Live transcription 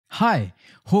Hi,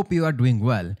 hope you are doing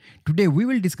well. Today we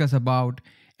will discuss about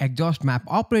exhaustMap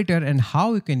operator and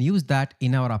how you can use that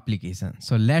in our application.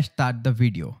 So let's start the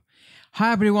video.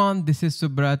 Hi everyone, this is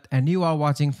Subrat and you are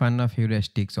watching Fun of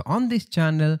Heuristics. So on this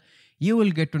channel, you will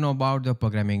get to know about the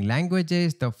programming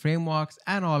languages, the frameworks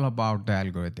and all about the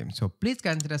algorithm. So please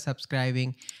consider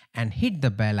subscribing and hit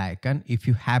the bell icon if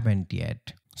you haven't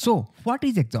yet. So what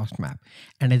is exhaustMap?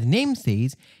 And as the name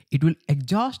says, it will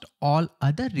exhaust all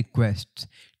other requests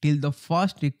till the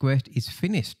first request is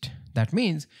finished. That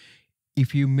means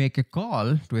if you make a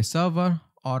call to a server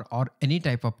or any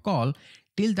type of call,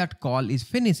 till that call is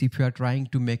finished, if you are trying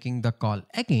to making the call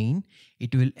again,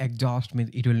 it will exhaust,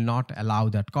 means it will not allow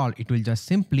that call. It will just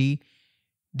simply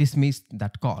dismiss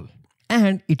that call.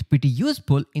 And it's pretty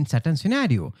useful in certain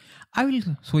scenario. I will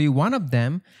show you one of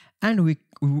them and we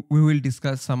will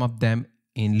discuss some of them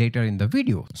later in the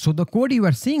video. So the code you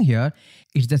are seeing here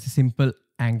is just a simple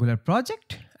Angular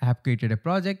project. I have created a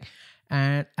project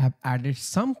and I have added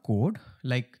some code.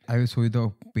 Like I will show you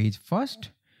the page first.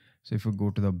 So if you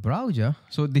go to the browser,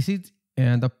 so this is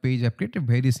the page I've created,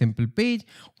 very simple page.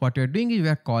 What we are doing is we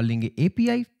are calling an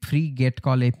API, free get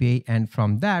call API, and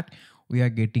from that we are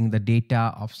getting the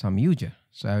data of some user.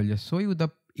 So I will just show you the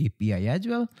API as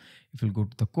well. If you go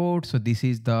to the code, so this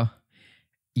is the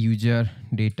user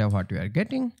data what we are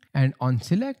getting, and on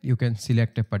select you can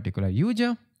select a particular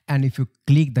user, and if you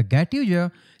click the get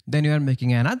user, then you are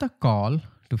making another call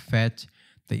to fetch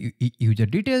the user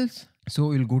details. So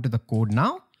we'll go to the code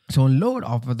now. So on load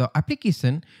of the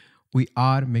application, we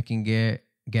are making a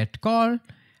get call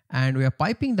and we are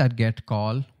piping that get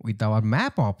call with our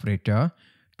map operator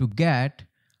to get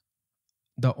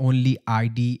the only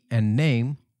ID and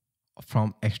name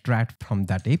from extract from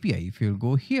that API. If you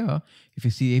go here, if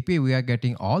you see API, we are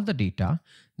getting all the data.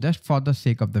 Just for the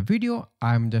sake of the video,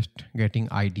 I'm just getting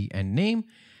ID and name,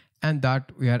 and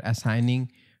that we are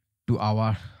assigning to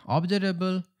our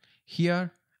observable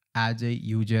here as a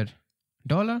user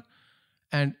 $.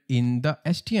 And in the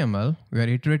HTML, we are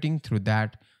iterating through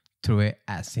that through a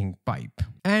async pipe.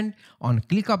 And on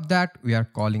click of that, we are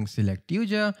calling select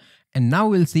user. And now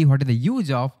we'll see what is the use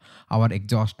of our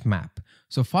exhaustMap.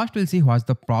 So first we'll see what's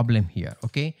the problem here.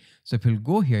 Okay. So if you'll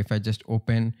go here, if I just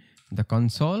open the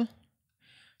console.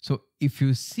 So if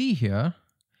you see here,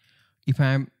 if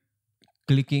I'm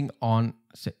clicking on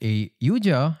say, a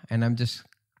user and I'm just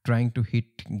trying to hit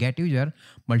get user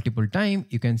multiple times,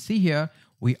 you can see here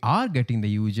we are getting the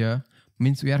user,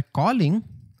 means we are calling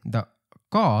the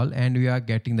call and we are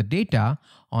getting the data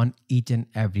on each and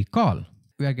every call.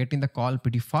 We are getting the call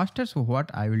pretty faster. So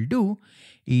what I will do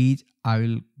is I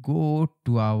will go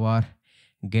to our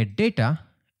get data,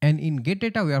 and in get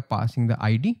data we are passing the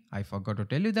ID. I forgot to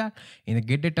tell you that in the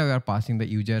get data we are passing the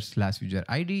user/user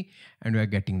ID and we are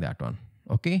getting that one.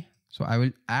 Okay. So I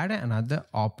will add another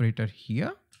operator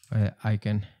here. I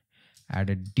can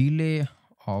add a delay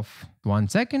of 1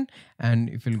 second, and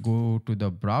if you'll go to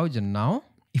the browser now,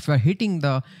 if you are hitting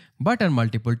the button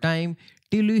multiple times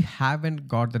till we haven't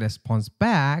got the response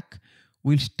back,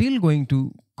 we're still going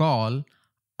to call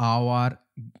our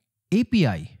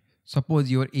API.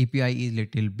 Suppose your API is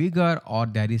little bigger or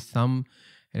there is some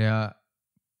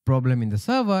problem in the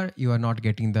server, you are not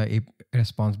getting the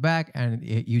response back and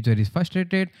a user is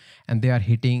frustrated and they are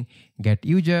hitting get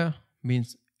user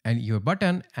means and your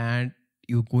button, and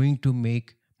you're going to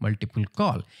make multiple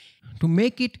call. To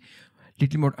make it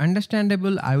little more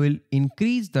understandable, I will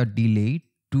increase the delay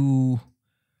to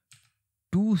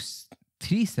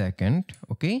 2-3 seconds.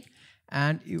 Okay.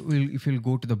 And if you'll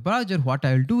go to the browser, what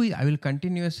I will do is I will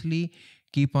continuously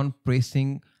keep on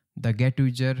pressing the get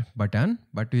user button,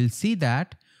 but we'll see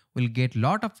that we'll get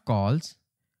lot of calls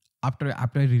after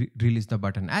I release the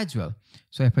button as well.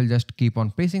 So if I'll just keep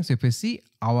on pressing, so if you see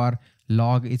our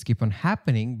log is keep on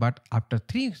happening, but after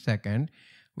 3 seconds,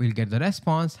 we'll get the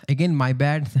response. Again, my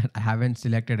bad that I haven't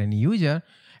selected any user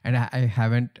and I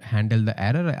haven't handled the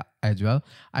error as well.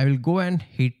 I will go and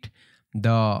hit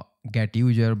the get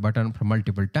user button for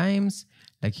multiple times.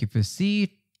 Like if you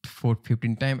see for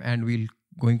 15 times, and we'll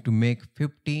going to make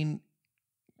 15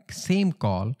 same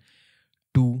call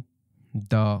to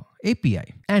the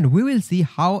API. And we will see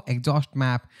how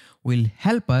exhaustMap will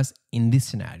help us in this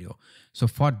scenario. So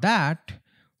for that,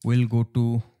 we'll go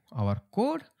to our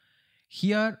code.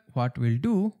 Here, what we'll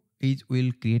do is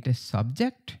we'll create a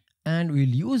subject and we'll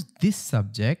use this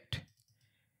subject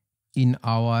in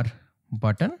our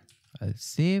button. I'll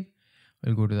save,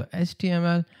 we'll go to the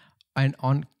HTML, and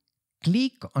on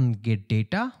click on get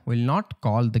data, we'll not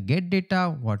call the get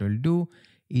data. What we'll do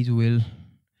is we'll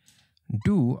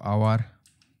do our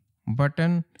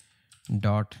button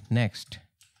dot next.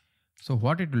 So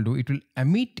what it will do, it will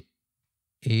emit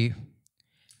a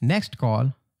next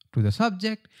call to the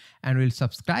subject, and we'll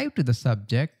subscribe to the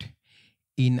subject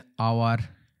in our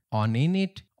on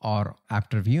init or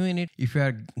after viewing it. If you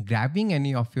are grabbing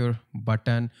any of your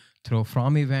button through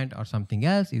from event or something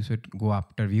else, you should go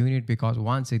after viewing it, because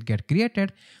once it get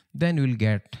created, then you'll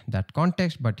get that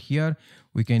context. But here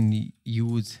we can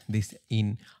use this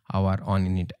in our on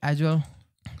init as well.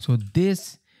 So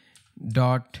this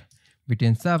dot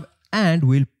between sub, and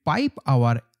we'll pipe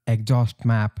our exhaust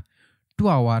map to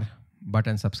our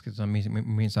button subscription,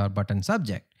 means our button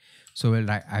subject. So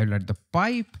I will write the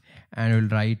pipe, and we'll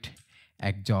write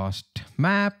exhaust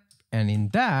map, and in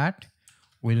that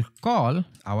we'll call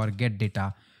our get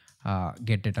data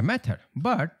method.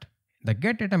 But the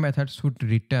get data method should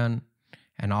return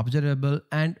an observable,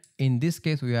 and in this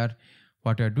case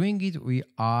what we are doing is we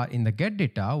are in the get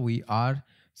data, we are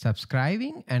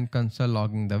subscribing and console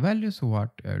logging the value. So what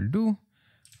I'll do,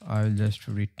 I'll just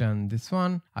return this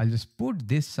one. I'll just put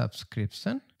this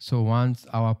subscription. So once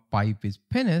our pipe is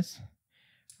finished,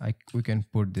 we can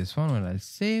put this one, and I'll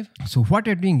save. So what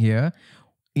we're doing here,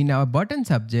 in our button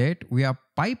subject, we are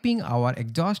piping our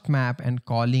exhaust map and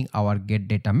calling our get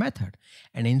data method.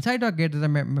 And inside our get data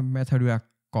method, we are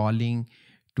calling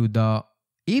to the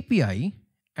API,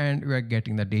 and we are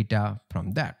getting the data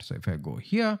from that. So if I go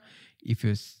here, if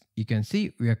you can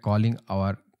see we are calling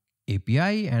our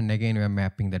API, and again we are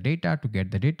mapping the data to get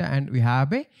the data, and we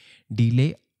have a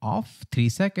delay of 3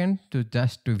 seconds to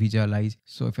visualize.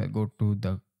 So if I go to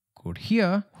the code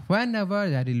here, whenever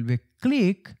there will be a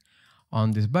click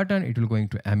on this button, it will going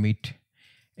to emit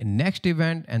a next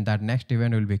event, and that next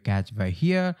event will be catched by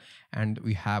here, and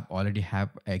we already have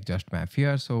exhaust map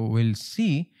here. So we'll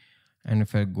see. And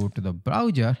if I go to the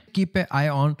browser, keep an eye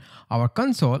on our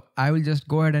console. I will just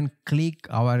go ahead and click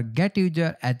our get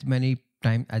user as many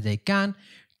times as I can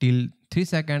till 3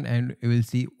 seconds, and you will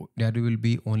see there will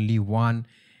be only one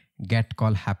get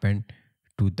call happen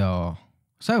to the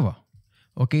server.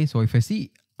 Okay, so if I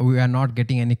see, we are not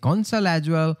getting any console as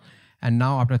well, and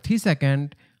now after 3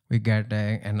 seconds we get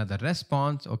another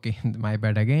response. Okay, my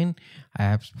bad again, I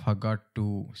have forgot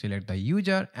to select the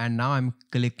user, and now I'm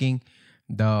clicking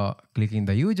the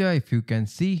user. If you can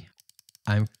see,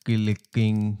 I'm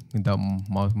clicking the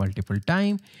mouse multiple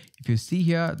time. If you see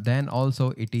here, then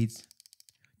also it is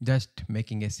just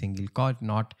making a single call,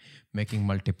 not making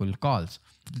multiple calls.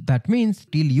 That means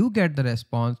till you get the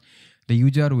response, the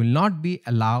user will not be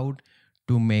allowed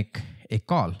to make a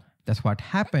call. That's what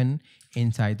happened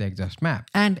inside the exhaust map.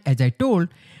 And as I told,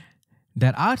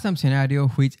 there are some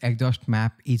scenarios which exhaust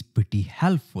map is pretty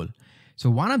helpful. So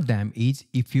one of them is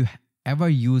if you ever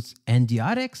use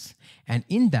ngRx, and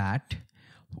in that,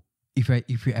 if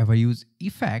you ever use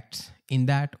effects, in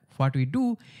that what we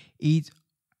do is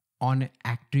on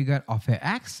a trigger of an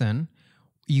action,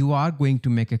 you are going to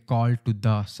make a call to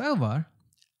the server,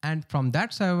 and from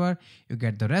that server you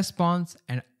get the response,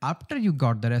 and after you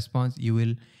got the response you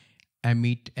will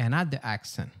emit another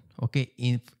action. Okay,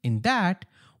 in that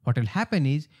what will happen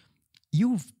is,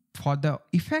 you, for the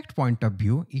effect point of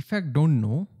view, effect don't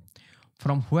know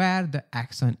from where the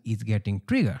action is getting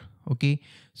triggered. Okay,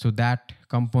 so that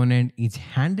component is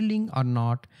handling or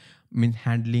not, means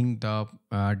handling the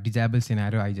disable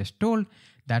scenario I just told,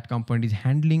 that component is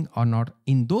handling or not.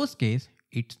 In those cases,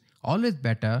 it's always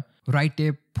better write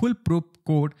a foolproof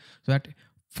code, so that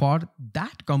for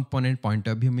that component point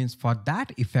of view, means for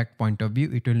that effect point of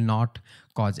view, it will not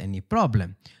cause any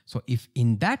problem. So if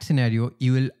in that scenario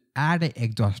you will add an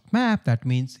exhaust map, that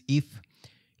means if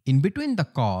in between the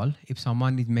call, if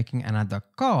someone is making another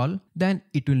call, then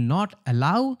it will not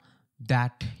allow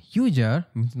that user,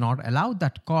 not allow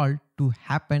that call to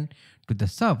happen to the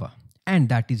server. And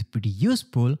that is pretty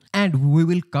useful. And we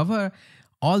will cover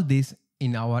all this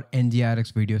in our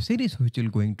ngRx video series, which will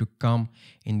going to come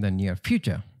in the near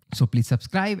future. So please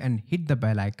subscribe and hit the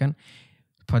bell icon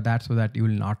for that, so that you will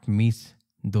not miss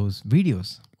those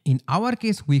videos. In our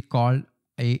case, we call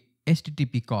a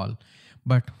HTTP call.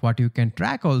 But what you can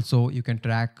track also, you can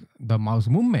track the mouse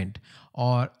movement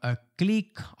or a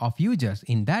click of users.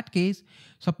 In that case,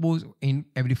 suppose in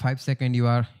every 5 seconds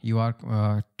you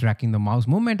are tracking the mouse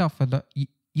movement of the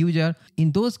user.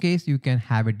 In those cases, you can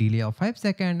have a delay of 5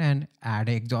 seconds and add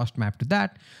an exhaust map to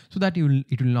that, so that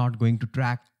it will not going to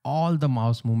track all the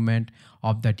mouse movement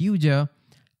of that user,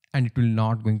 and it will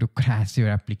not going to crash your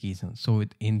application. So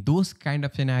in those kind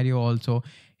of scenario also,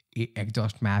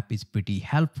 exhaust map is pretty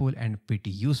helpful and pretty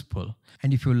useful.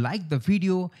 And if you like the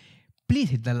video, please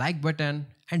hit the like button,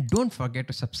 and don't forget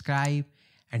to subscribe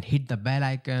and hit the bell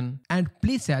icon. And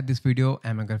please share this video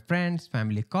among your friends,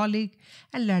 family, colleague,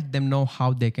 and let them know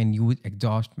how they can use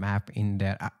exhaust map in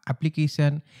their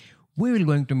application. We will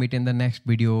going to meet in the next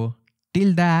video.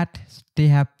 Till that, stay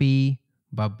happy.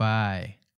 Bye bye.